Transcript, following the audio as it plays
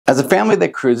As a family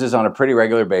that cruises on a pretty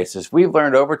regular basis, we've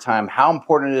learned over time how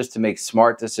important it is to make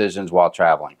smart decisions while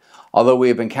traveling. Although we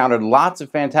have encountered lots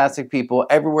of fantastic people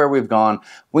everywhere we've gone,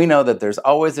 we know that there's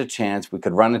always a chance we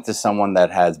could run into someone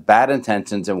that has bad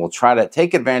intentions and will try to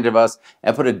take advantage of us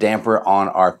and put a damper on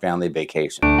our family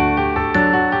vacation.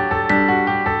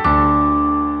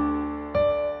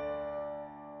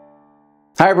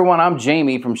 Hi everyone, I'm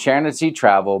Jamie from Sharonatsea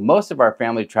Travel. Most of our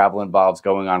family travel involves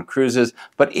going on cruises,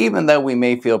 but even though we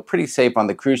may feel pretty safe on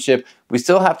the cruise ship, we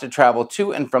still have to travel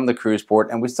to and from the cruise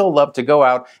port, and we still love to go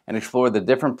out and explore the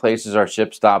different places our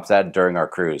ship stops at during our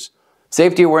cruise.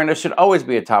 Safety awareness should always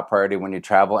be a top priority when you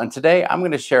travel, and today I'm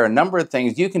going to share a number of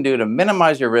things you can do to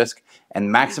minimize your risk and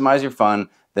maximize your fun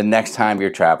the next time you're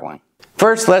traveling.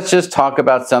 First, let's just talk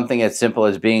about something as simple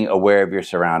as being aware of your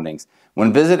surroundings.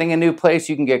 When visiting a new place,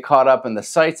 you can get caught up in the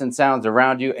sights and sounds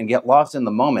around you and get lost in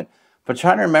the moment. But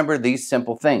try to remember these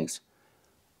simple things.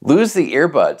 Lose the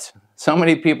earbuds. So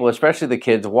many people, especially the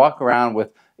kids, walk around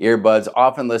with earbuds,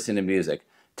 often listening to music.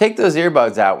 Take those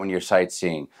earbuds out when you're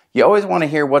sightseeing. You always want to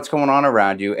hear what's going on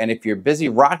around you, and if you're busy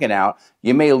rocking out,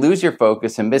 you may lose your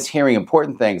focus and miss hearing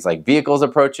important things like vehicles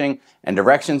approaching and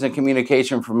directions and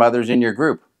communication from others in your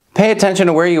group. Pay attention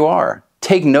to where you are.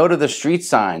 Take note of the street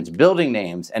signs, building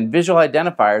names, and visual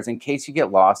identifiers in case you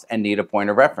get lost and need a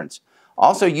point of reference.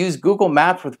 Also, use Google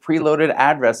Maps with preloaded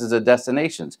addresses of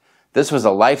destinations. This was a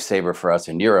lifesaver for us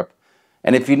in Europe.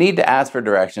 And if you need to ask for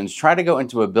directions, try to go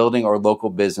into a building or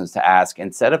local business to ask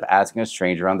instead of asking a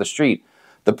stranger on the street.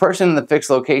 The person in the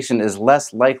fixed location is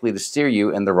less likely to steer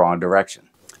you in the wrong direction.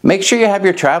 Make sure you have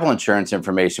your travel insurance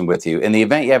information with you in the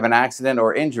event you have an accident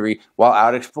or injury while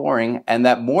out exploring, and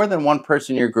that more than one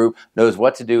person in your group knows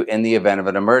what to do in the event of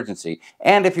an emergency.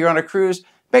 And if you're on a cruise,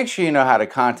 make sure you know how to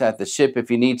contact the ship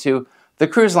if you need to. The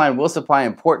cruise line will supply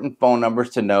important phone numbers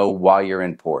to know while you're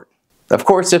in port. Of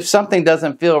course, if something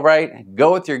doesn't feel right,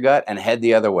 go with your gut and head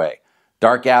the other way.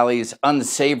 Dark alleys,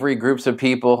 unsavory groups of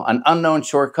people, an unknown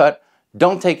shortcut.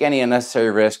 Don't take any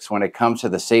unnecessary risks when it comes to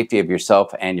the safety of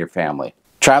yourself and your family.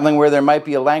 Traveling where there might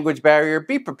be a language barrier,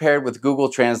 be prepared with Google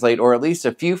Translate or at least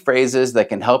a few phrases that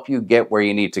can help you get where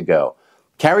you need to go.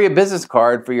 Carry a business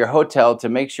card for your hotel to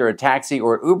make sure a taxi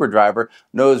or Uber driver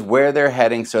knows where they're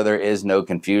heading so there is no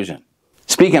confusion.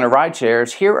 Speaking of ride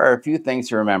shares, here are a few things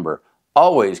to remember.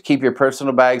 Always keep your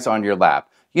personal bags on your lap.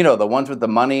 You know, the ones with the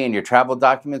money and your travel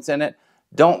documents in it.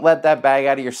 Don't let that bag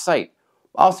out of your sight.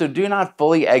 Also, do not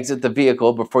fully exit the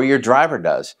vehicle before your driver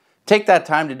does. Take that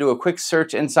time to do a quick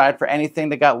search inside for anything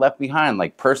that got left behind,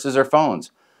 like purses or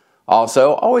phones.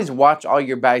 Also, always watch all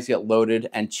your bags get loaded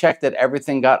and check that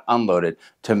everything got unloaded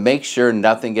to make sure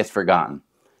nothing gets forgotten.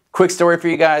 Quick story for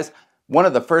you guys. One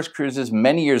of the first cruises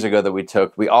many years ago that we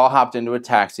took, we all hopped into a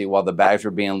taxi while the bags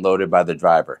were being loaded by the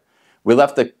driver. We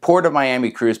left the Port of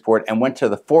Miami cruise port and went to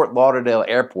the Fort Lauderdale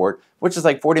airport, which is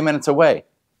like 40 minutes away.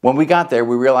 When we got there,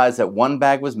 we realized that one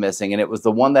bag was missing, and it was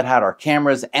the one that had our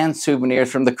cameras and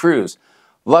souvenirs from the cruise.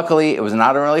 Luckily, it was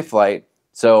not an early flight,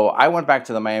 so I went back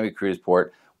to the Miami cruise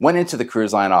port, went into the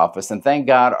cruise line office, and thank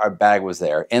God our bag was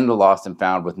there, in the lost and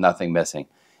found with nothing missing.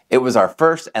 It was our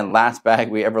first and last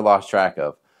bag we ever lost track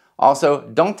of. Also,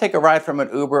 don't take a ride from an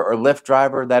Uber or Lyft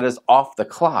driver that is off the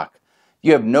clock.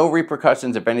 You have no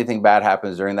repercussions if anything bad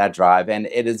happens during that drive, and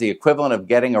it is the equivalent of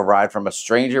getting a ride from a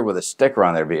stranger with a sticker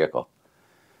on their vehicle.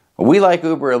 We like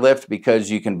Uber or Lyft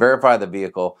because you can verify the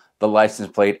vehicle, the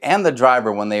license plate, and the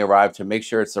driver when they arrive to make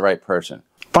sure it's the right person.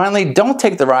 Finally, don't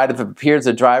take the ride if it appears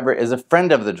the driver is a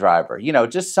friend of the driver. You know,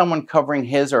 just someone covering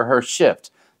his or her shift.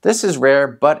 This is rare,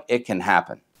 but it can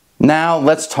happen. Now,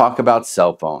 let's talk about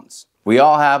cell phones. We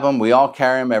all have them, we all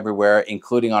carry them everywhere,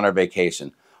 including on our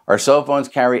vacation. Our cell phones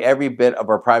carry every bit of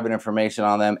our private information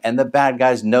on them, and the bad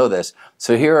guys know this.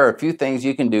 So here are a few things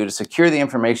you can do to secure the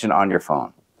information on your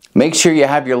phone. Make sure you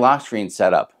have your lock screen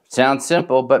set up. Sounds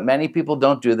simple, but many people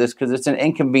don't do this because it's an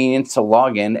inconvenience to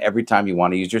log in every time you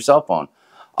want to use your cell phone.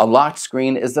 A locked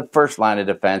screen is the first line of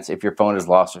defense if your phone is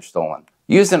lost or stolen.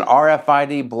 Use an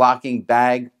RFID blocking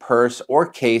bag, purse, or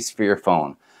case for your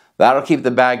phone. That'll keep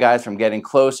the bad guys from getting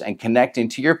close and connecting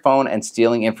to your phone and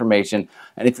stealing information.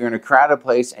 And if you're in a crowded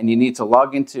place and you need to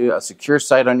log into a secure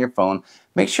site on your phone,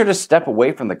 make sure to step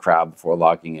away from the crowd before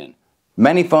logging in.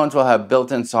 Many phones will have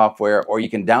built-in software, or you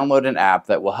can download an app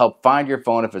that will help find your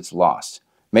phone if it's lost.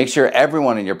 Make sure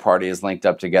everyone in your party is linked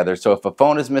up together, so if a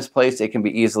phone is misplaced, it can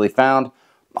be easily found.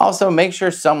 Also, make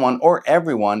sure someone or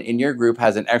everyone in your group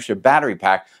has an extra battery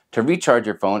pack to recharge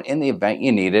your phone in the event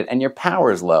you need it and your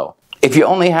power is low. If you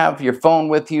only have your phone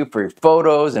with you for your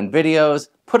photos and videos,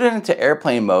 put it into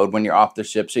airplane mode when you're off the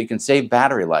ship so you can save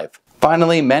battery life.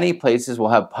 Finally, many places will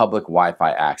have public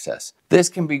Wi-Fi access. This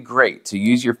can be great to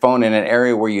use your phone in an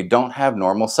area where you don't have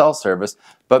normal cell service,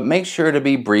 but make sure to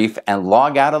be brief and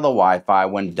log out of the Wi-Fi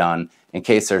when done in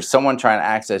case there's someone trying to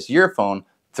access your phone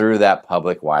through that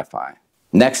public Wi-Fi.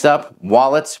 Next up,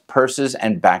 wallets, purses,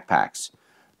 and backpacks.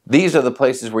 These are the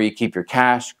places where you keep your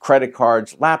cash, credit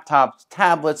cards, laptops,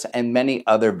 tablets, and many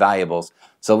other valuables.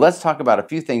 So let's talk about a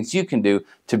few things you can do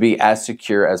to be as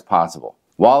secure as possible.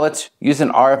 Wallets, use an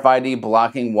RFID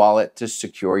blocking wallet to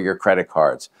secure your credit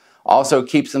cards. Also,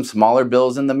 keep some smaller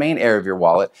bills in the main area of your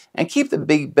wallet and keep the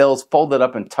big bills folded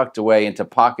up and tucked away into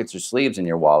pockets or sleeves in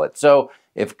your wallet. So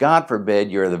if God forbid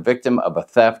you're the victim of a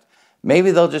theft, maybe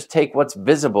they'll just take what's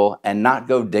visible and not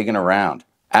go digging around.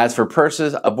 As for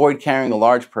purses, avoid carrying a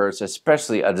large purse,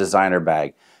 especially a designer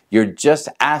bag. You're just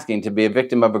asking to be a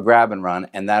victim of a grab and run,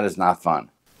 and that is not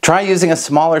fun. Try using a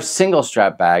smaller single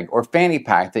strap bag or fanny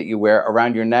pack that you wear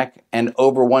around your neck and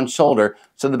over one shoulder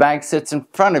so the bag sits in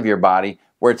front of your body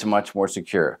where it's much more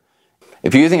secure.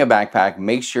 If you're using a backpack,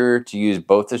 make sure to use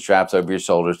both the straps over your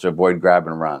shoulders to avoid grab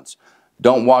and runs.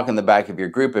 Don't walk in the back of your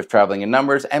group if traveling in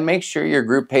numbers, and make sure your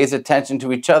group pays attention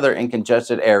to each other in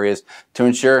congested areas to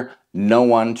ensure no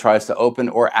one tries to open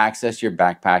or access your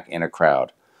backpack in a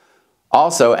crowd.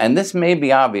 Also, and this may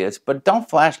be obvious, but don't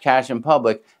flash cash in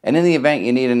public, and in the event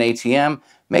you need an ATM,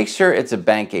 make sure it's a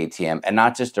bank ATM and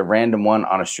not just a random one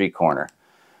on a street corner.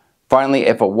 Finally,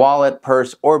 if a wallet,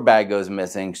 purse, or bag goes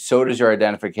missing, so does your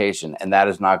identification, and that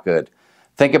is not good.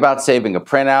 Think about saving a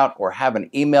printout or have an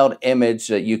emailed image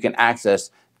that you can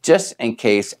access just in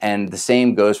case, and the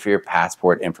same goes for your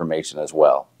passport information as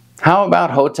well. How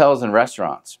about hotels and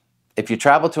restaurants? If you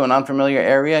travel to an unfamiliar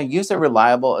area, use a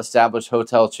reliable, established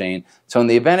hotel chain so in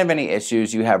the event of any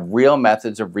issues, you have real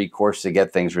methods of recourse to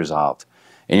get things resolved.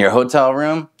 In your hotel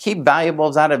room, keep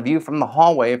valuables out of view from the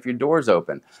hallway if your door's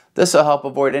open. This will help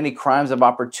avoid any crimes of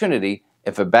opportunity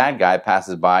if a bad guy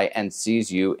passes by and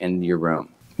sees you in your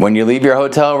room. When you leave your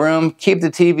hotel room, keep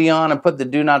the TV on and put the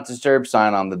Do Not Disturb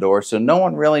sign on the door so no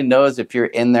one really knows if you're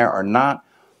in there or not.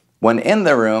 When in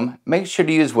the room, make sure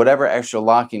to use whatever extra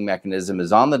locking mechanism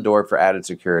is on the door for added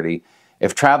security.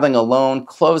 If traveling alone,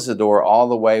 close the door all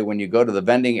the way when you go to the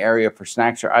vending area for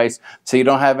snacks or ice so you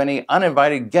don't have any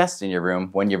uninvited guests in your room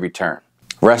when you return.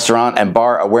 Restaurant and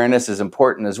bar awareness is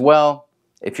important as well.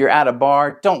 If you're at a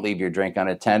bar, don't leave your drink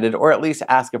unattended, or at least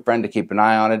ask a friend to keep an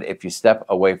eye on it if you step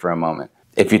away for a moment.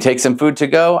 If you take some food to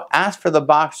go, ask for the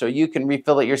box so you can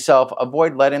refill it yourself.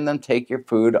 Avoid letting them take your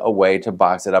food away to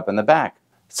box it up in the back.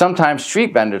 Sometimes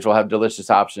street vendors will have delicious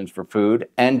options for food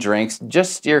and drinks.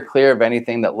 Just steer clear of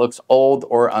anything that looks old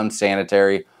or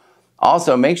unsanitary.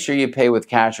 Also, make sure you pay with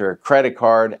cash or a credit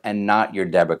card and not your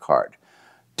debit card.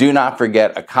 Do not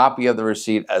forget a copy of the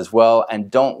receipt as well,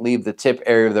 and don't leave the tip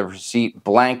area of the receipt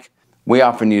blank. We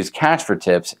often use cash for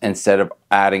tips instead of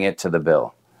adding it to the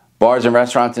bill. Bars and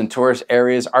restaurants in tourist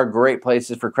areas are great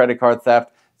places for credit card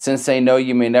theft since they know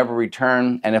you may never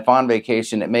return, and if on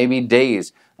vacation, it may be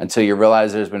days until you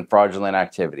realize there's been fraudulent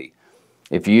activity.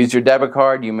 If you use your debit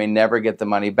card, you may never get the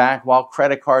money back, while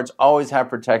credit cards always have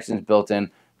protections built in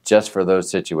just for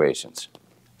those situations.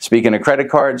 Speaking of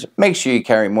credit cards, make sure you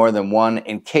carry more than one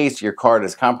in case your card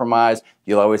is compromised.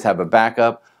 You'll always have a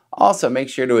backup. Also, make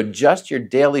sure to adjust your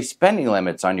daily spending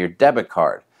limits on your debit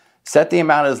card. Set the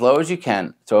amount as low as you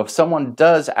can, so if someone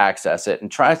does access it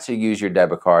and tries to use your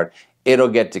debit card, it'll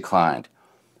get declined.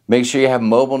 Make sure you have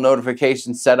mobile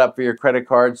notifications set up for your credit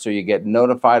card so you get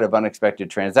notified of unexpected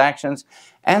transactions,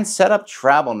 and set up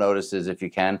travel notices if you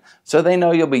can so they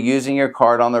know you'll be using your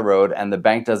card on the road and the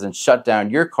bank doesn't shut down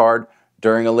your card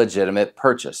during a legitimate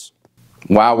purchase.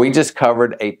 Wow, we just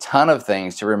covered a ton of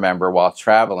things to remember while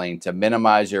traveling to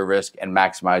minimize your risk and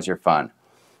maximize your fun.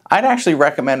 I'd actually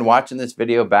recommend watching this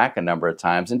video back a number of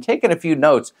times and taking a few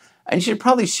notes, and you should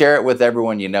probably share it with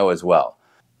everyone you know as well.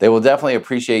 They will definitely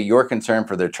appreciate your concern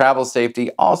for their travel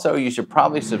safety. Also, you should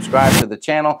probably subscribe to the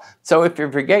channel so if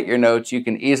you forget your notes, you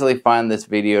can easily find this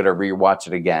video to rewatch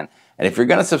it again. And if you're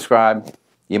going to subscribe,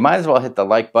 you might as well hit the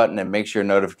like button and make sure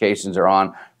notifications are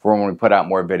on for when we put out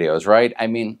more videos, right? I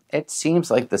mean, it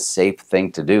seems like the safe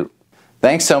thing to do.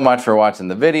 Thanks so much for watching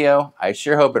the video. I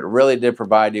sure hope it really did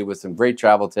provide you with some great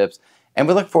travel tips, and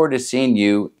we look forward to seeing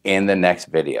you in the next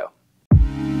video.